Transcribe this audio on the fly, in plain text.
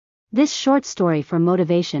This short story for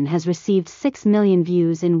motivation has received 6 million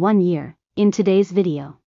views in 1 year. In today's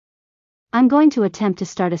video, I'm going to attempt to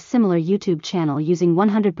start a similar YouTube channel using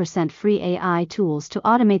 100% free AI tools to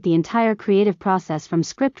automate the entire creative process from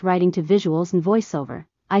script writing to visuals and voiceover.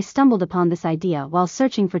 I stumbled upon this idea while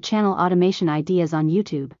searching for channel automation ideas on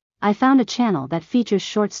YouTube. I found a channel that features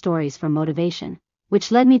short stories for motivation, which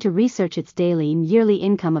led me to research its daily and yearly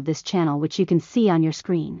income of this channel, which you can see on your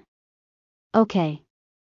screen. Okay.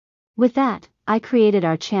 With that, I created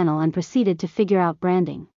our channel and proceeded to figure out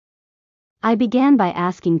branding. I began by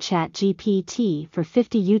asking ChatGPT for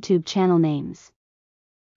 50 YouTube channel names.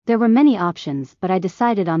 There were many options, but I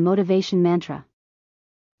decided on Motivation Mantra.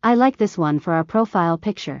 I like this one for our profile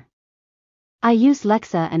picture. I used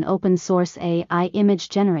Lexica, an open source AI image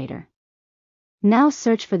generator. Now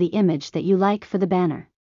search for the image that you like for the banner.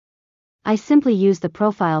 I simply use the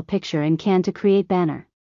profile picture in Canva to create banner.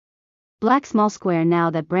 Black small square.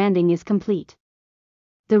 Now that branding is complete,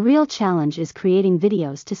 the real challenge is creating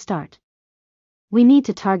videos to start. We need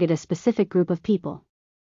to target a specific group of people.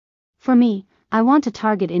 For me, I want to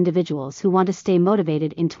target individuals who want to stay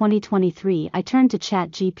motivated in 2023. I turned to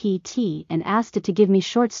ChatGPT and asked it to give me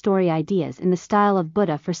short story ideas in the style of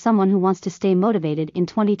Buddha for someone who wants to stay motivated in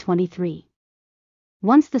 2023.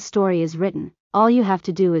 Once the story is written, all you have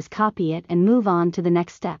to do is copy it and move on to the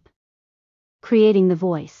next step. Creating the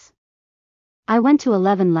voice. I went to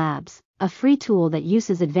ElevenLabs, a free tool that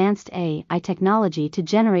uses advanced AI technology to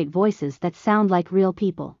generate voices that sound like real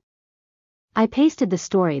people. I pasted the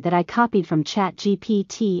story that I copied from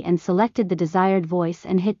ChatGPT and selected the desired voice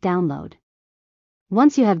and hit download.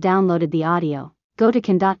 Once you have downloaded the audio, go to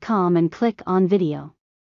Canva.com and click on video.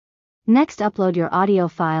 Next, upload your audio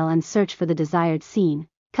file and search for the desired scene.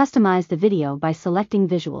 Customize the video by selecting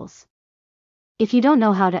visuals. If you don't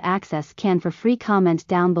know how to access Canva for free, comment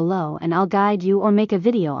down below and I'll guide you or make a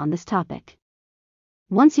video on this topic.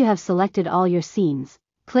 Once you have selected all your scenes,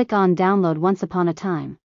 click on download. Once upon a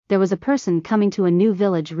time, there was a person coming to a new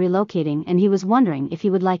village relocating, and he was wondering if he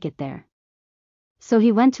would like it there. So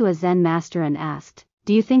he went to a Zen master and asked,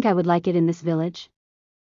 "Do you think I would like it in this village?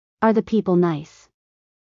 Are the people nice?"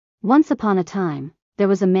 Once upon a time, there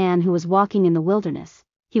was a man who was walking in the wilderness.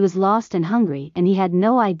 He was lost and hungry, and he had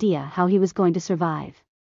no idea how he was going to survive.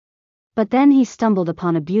 But then he stumbled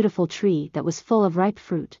upon a beautiful tree that was full of ripe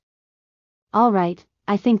fruit. Alright,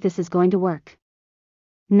 I think this is going to work.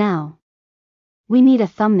 Now, we need a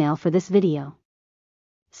thumbnail for this video.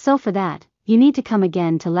 So for that, you need to come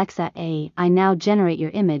again to Lexica. Now generate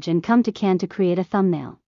your image and come to Canva to create a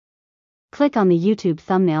thumbnail. Click on the YouTube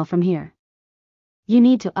thumbnail from here. You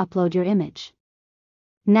need to upload your image.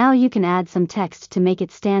 Now you can add some text to make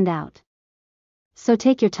it stand out. So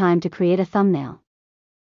take your time to create a thumbnail.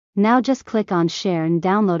 Now just click on share and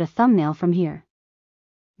download a thumbnail from here.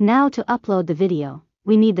 Now to upload the video,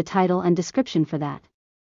 we need the title and description for that.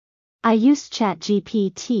 I used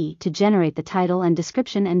ChatGPT to generate the title and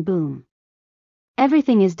description, and boom.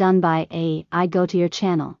 Everything is done by AI. Go to your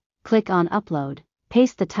channel, click on upload,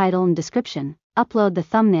 paste the title and description, upload the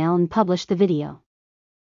thumbnail and publish the video.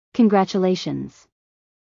 Congratulations!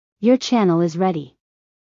 Your channel is ready.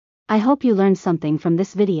 I hope you learned something from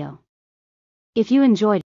this video. If you enjoyed